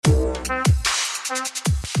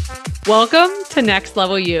Welcome to Next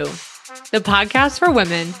Level You, the podcast for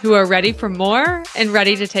women who are ready for more and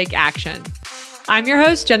ready to take action. I'm your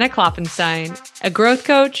host, Jenna Klopfenstein, a growth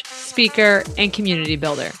coach, speaker, and community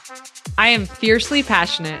builder. I am fiercely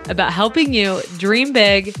passionate about helping you dream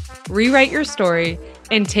big, rewrite your story,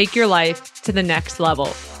 and take your life to the next level.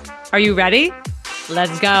 Are you ready?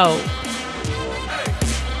 Let's go.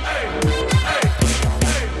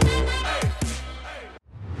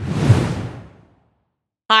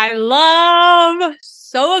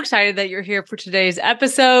 So excited that you're here for today's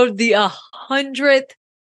episode, the 100th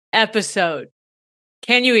episode.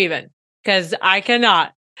 Can you even? Because I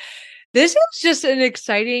cannot. This is just an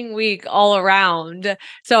exciting week all around.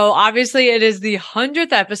 So obviously it is the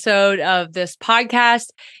 100th episode of this podcast.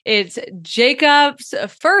 It's Jacob's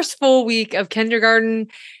first full week of kindergarten.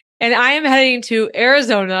 And I am heading to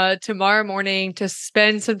Arizona tomorrow morning to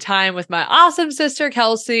spend some time with my awesome sister,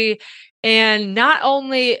 Kelsey, and not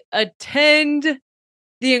only attend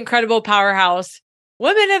the incredible Powerhouse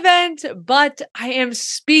Women event, but I am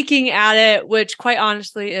speaking at it, which quite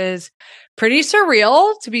honestly is pretty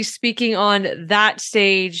surreal to be speaking on that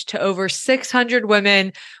stage to over 600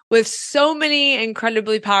 women with so many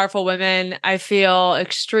incredibly powerful women. I feel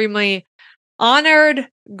extremely honored,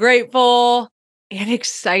 grateful, and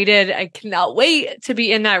excited. I cannot wait to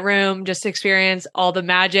be in that room, just experience all the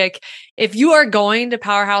magic. If you are going to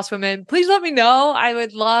Powerhouse Women, please let me know. I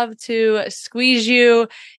would love to squeeze you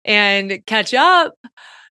and catch up.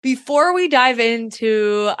 Before we dive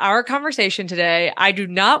into our conversation today, I do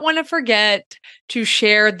not want to forget to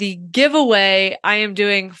share the giveaway I am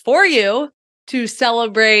doing for you to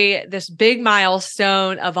celebrate this big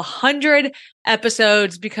milestone of 100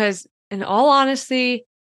 episodes, because in all honesty,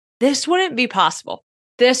 this wouldn't be possible.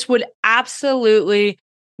 This would absolutely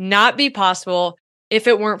not be possible if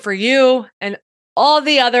it weren't for you and all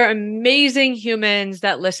the other amazing humans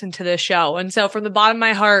that listen to this show. And so from the bottom of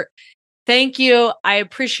my heart, thank you. I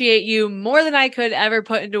appreciate you more than I could ever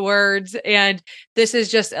put into words. And this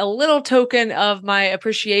is just a little token of my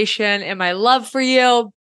appreciation and my love for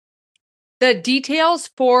you. The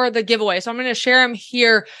details for the giveaway. So I'm going to share them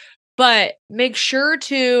here, but make sure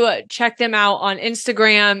to check them out on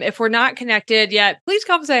Instagram. If we're not connected yet, please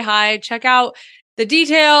come say hi. Check out the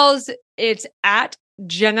details. It's at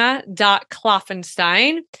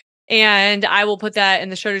jenna.klopfenstein. And I will put that in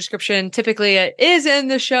the show description. Typically it is in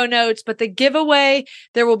the show notes, but the giveaway,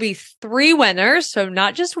 there will be 3 winners. So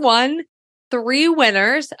not just one, 3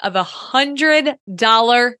 winners of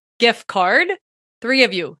 $100 gift card. 3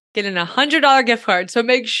 of you getting a $100 gift card. So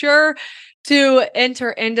make sure to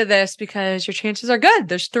enter into this because your chances are good.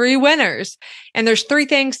 There's 3 winners and there's 3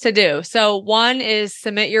 things to do. So one is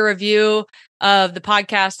submit your review of the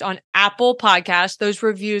podcast on Apple Podcasts. Those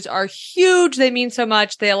reviews are huge. They mean so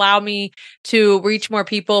much. They allow me to reach more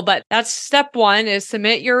people, but that's step 1 is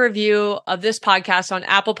submit your review of this podcast on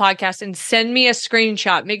Apple Podcasts and send me a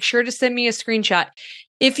screenshot. Make sure to send me a screenshot.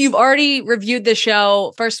 If you've already reviewed the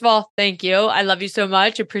show, first of all, thank you. I love you so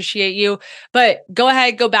much. Appreciate you. But go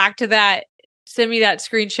ahead, go back to that. Send me that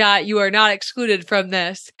screenshot. You are not excluded from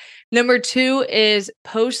this. Number 2 is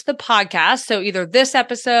post the podcast. So either this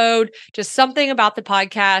episode, just something about the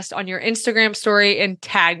podcast on your Instagram story and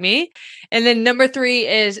tag me. And then number 3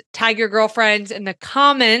 is tag your girlfriends in the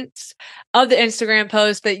comments of the Instagram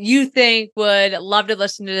post that you think would love to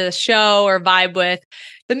listen to the show or vibe with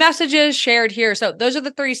the messages shared here. So those are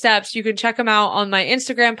the 3 steps. You can check them out on my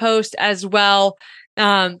Instagram post as well.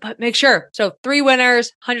 But make sure. So 3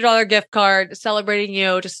 winners, $100 gift card, celebrating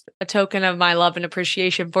you, just a token of my love and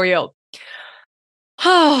appreciation for you.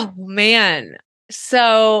 Oh man.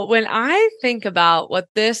 So when I think about what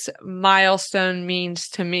this milestone means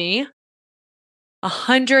to me,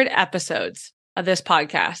 100 episodes of this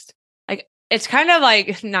podcast, like it's kind of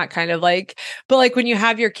like, not kind of like, but like when you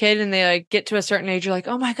have your kid and they like get to a certain age, you're like,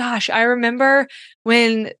 oh my gosh, I remember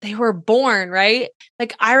when they were born, right?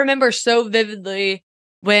 Like I remember so vividly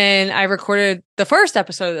when I recorded the first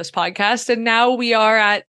episode of this podcast, and now we are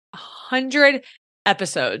at 100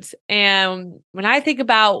 episodes. And when I think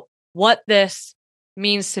about what this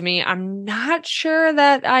means to me, I'm not sure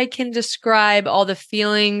that I can describe all the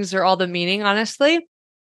feelings or all the meaning, honestly,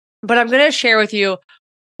 but I'm going to share with you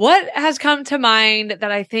what has come to mind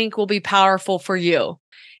that I think will be powerful for you.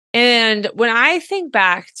 And when I think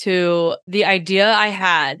back to the idea I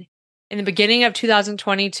had in the beginning of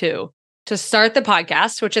 2022 to start the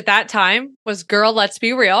podcast, which at that time was Girl, Let's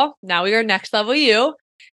Be Real. Now we are Next Level You.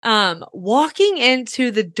 Walking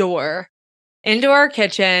into the door, into our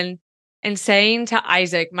kitchen and saying to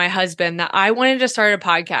Isaac, my husband, that I wanted to start a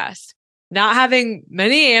podcast, not having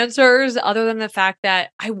many answers other than the fact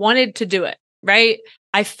that I wanted to do it. right?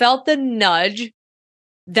 I felt the nudge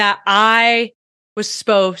that I was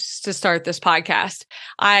supposed to start this podcast.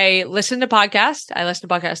 I listened to podcasts. I listened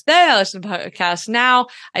to podcasts then. I listen to podcasts now.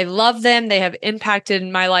 I love them. They have impacted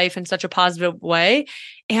my life in such a positive way.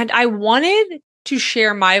 And I wanted to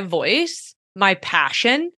share my voice, my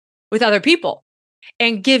passion with other people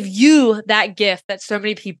and give you that gift that so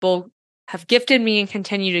many people have gifted me and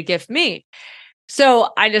continue to gift me. So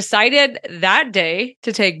I decided that day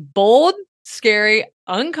to take bold, scary,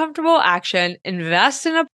 uncomfortable action, invest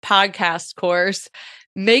in a podcast course,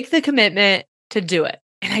 make the commitment to do it.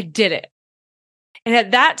 And I did it. And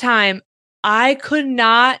at that time, I could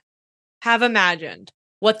not have imagined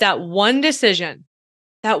what that one decision,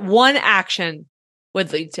 that one action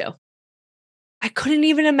would lead to. I couldn't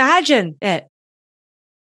even imagine it.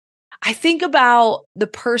 I think about the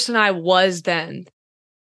person I was then,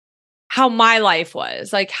 how my life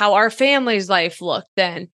was, like how our family's life looked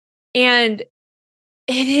then. And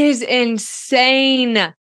it is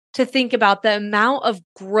insane to think about the amount of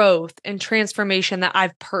growth and transformation that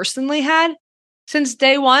I've personally had since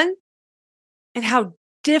day one and how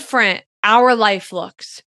different our life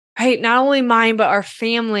looks, right? Not only mine, but our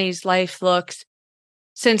family's life looks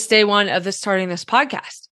since day one of starting this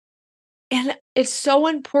podcast. And it's so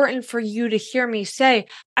important for you to hear me say,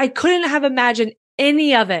 I couldn't have imagined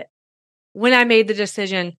any of it when I made the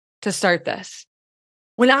decision to start this.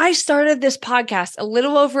 When I started this podcast a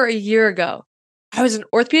little over a year ago, I was an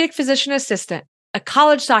orthopedic physician assistant, a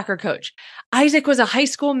college soccer coach. Isaac was a high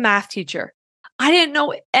school math teacher. I didn't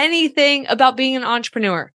know anything about being an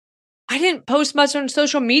entrepreneur. I didn't post much on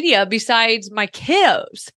social media besides my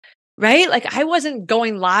kiddos, right? Like I wasn't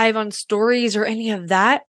going live on stories or any of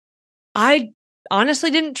that. I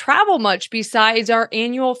honestly didn't travel much besides our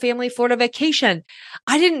annual family Florida vacation.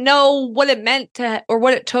 I didn't know what it meant to, or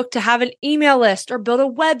what it took to have an email list or build a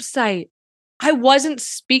website. I wasn't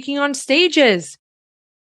speaking on stages.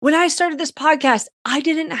 When I started this podcast, I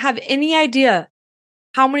didn't have any idea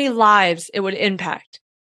how many lives it would impact,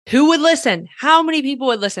 who would listen, how many people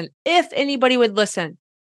would listen, if anybody would listen,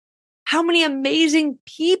 how many amazing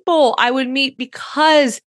people I would meet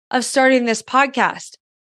because of starting this podcast.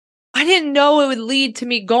 I didn't know it would lead to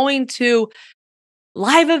me going to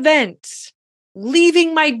live events,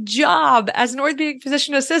 leaving my job as an orthopedic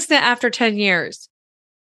physician assistant after 10 years,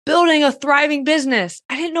 building a thriving business.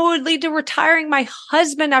 I didn't know it would lead to retiring my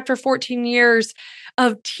husband after 14 years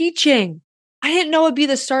of teaching. I didn't know it would be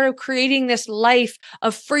the start of creating this life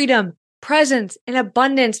of freedom, presence, and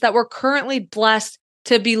abundance that we're currently blessed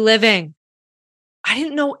to be living. I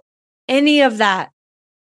didn't know any of that.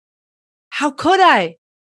 How could I?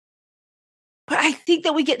 But I think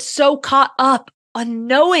that we get so caught up on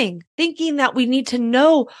knowing, thinking that we need to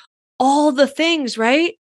know all the things,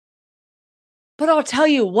 right? But I'll tell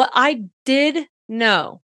you what I did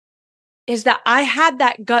know is that I had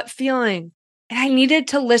that gut feeling and I needed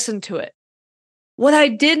to listen to it. What I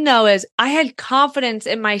did know is I had confidence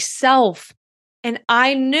in myself and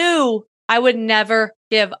I knew I would never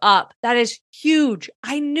give up. That is huge.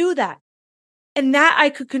 I knew that. And that I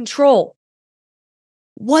could control.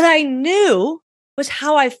 What I knew was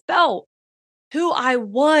how I felt, who I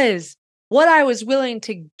was, what I was willing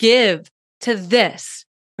to give to this,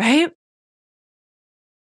 right?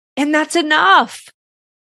 And that's enough.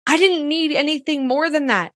 I didn't need anything more than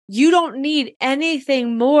that. You don't need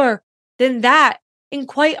anything more than that. And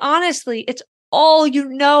quite honestly, it's all you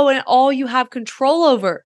know and all you have control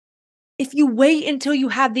over. If you wait until you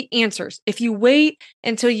have the answers, if you wait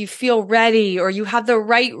until you feel ready or you have the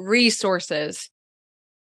right resources,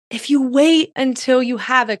 if you wait until you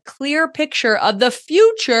have a clear picture of the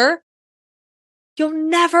future, you'll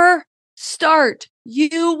never start.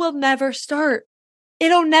 You will never start.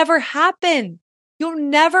 It'll never happen. You'll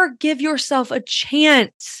never give yourself a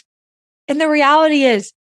chance. And the reality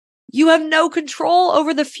is, you have no control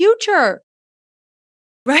over the future,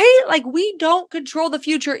 right? Like we don't control the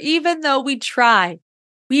future, even though we try.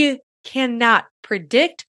 We cannot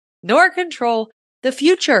predict nor control the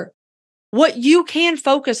future. What you can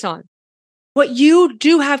focus on, what you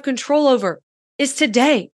do have control over is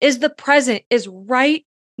today, is the present, is right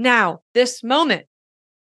now, this moment.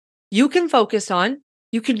 You can focus on,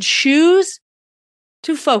 you can choose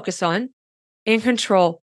to focus on and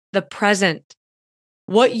control the present.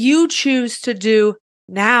 What you choose to do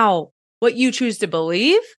now, what you choose to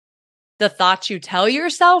believe, the thoughts you tell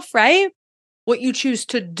yourself, right? What you choose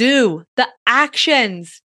to do, the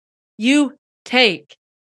actions you take.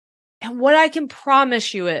 And what I can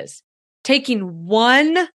promise you is taking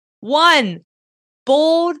one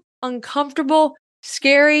bold, uncomfortable,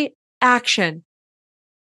 scary action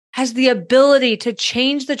has the ability to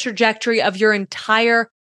change the trajectory of your entire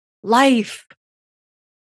life.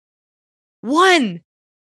 One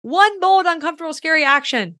bold, uncomfortable, scary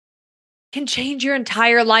action can change your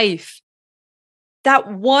entire life.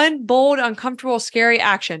 That one bold, uncomfortable, scary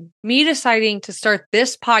action, me deciding to start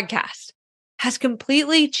this podcast, has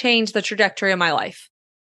completely changed the trajectory of my life.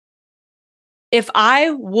 If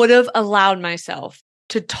I would have allowed myself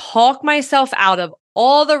to talk myself out of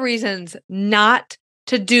all the reasons not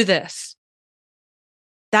to do this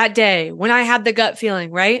that day when I had the gut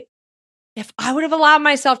feeling, right? If I would have allowed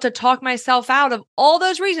myself to talk myself out of all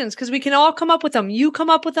those reasons, because we can all come up with them. You come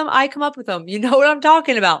up with them. I come up with them. You know what I'm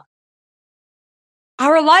talking about.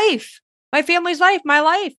 Our life, my family's life, my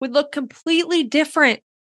life would look completely different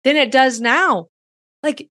than it does now.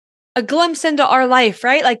 Like a glimpse into our life,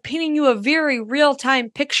 right? Like painting you a very real-time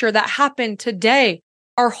picture that happened today.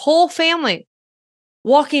 Our whole family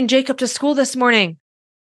walking Jacob to school this morning.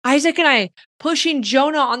 Isaac and I pushing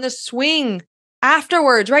Jonah on the swing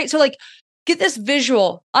afterwards, right? So like, get this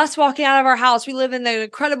visual, us walking out of our house. We live in an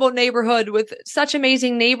incredible neighborhood with such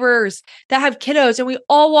amazing neighbors that have kiddos, and we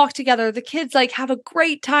all walk together. The kids like have a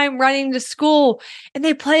great time running to school and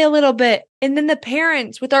they play a little bit. And then the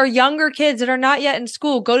parents with our younger kids that are not yet in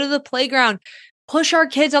school go to the playground, push our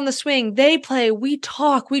kids on the swing. They play, we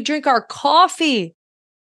talk, we drink our coffee,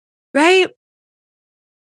 right?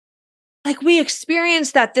 Like we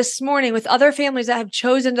experienced that this morning with other families that have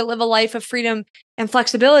chosen to live a life of freedom and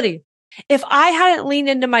flexibility. If I hadn't leaned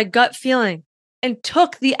into my gut feeling and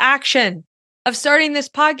took the action of starting this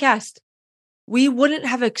podcast, we wouldn't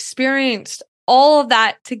have experienced all of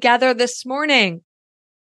that together this morning.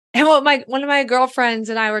 And what one of my girlfriends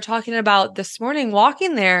and I were talking about this morning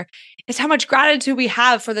walking there is how much gratitude we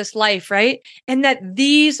have for this life, right? And that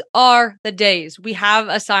these are the days. We have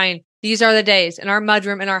a sign. These are the days in our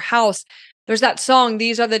mudroom, in our house. There's that song,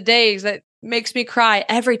 These Are the Days, that makes me cry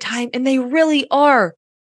every time. And they really are.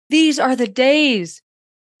 These are the days.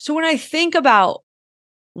 So when I think about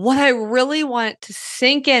what I really want to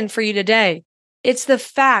sink in for you today, it's the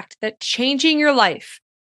fact that changing your life,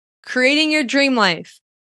 creating your dream life,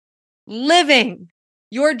 living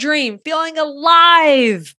your dream, feeling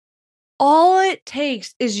alive, all it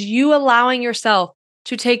takes is you allowing yourself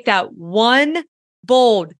to take that one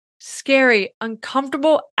bold, scary,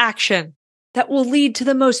 uncomfortable action that will lead to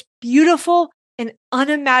the most beautiful and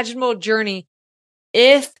unimaginable journey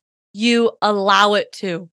if you allow it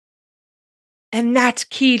to. And that's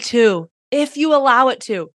key too. If you allow it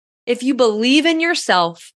to, if you believe in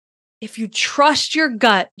yourself, if you trust your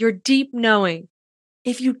gut, your deep knowing,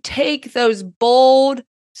 if you take those bold,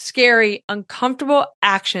 scary, uncomfortable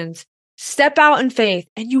actions, step out in faith,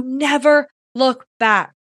 and you never look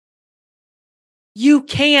back, you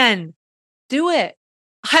can do it.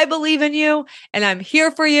 I believe in you and I'm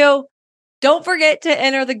here for you. Don't forget to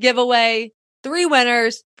enter the giveaway. 3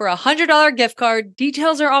 winners for a $100 gift card.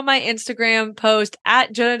 Details are on my Instagram post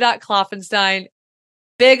at Jonah.Kloffenstein.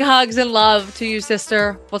 Big hugs and love to you,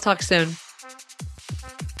 sister. We'll talk soon.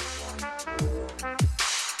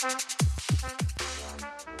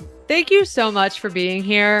 Thank you so much for being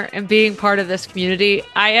here and being part of this community.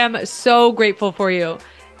 I am so grateful for you.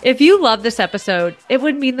 If you love this episode, it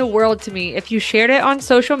would mean the world to me if you shared it on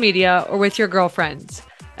social media or with your girlfriends.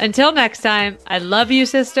 Until next time, I love you,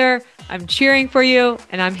 sister. I'm cheering for you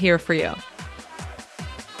and I'm here for you.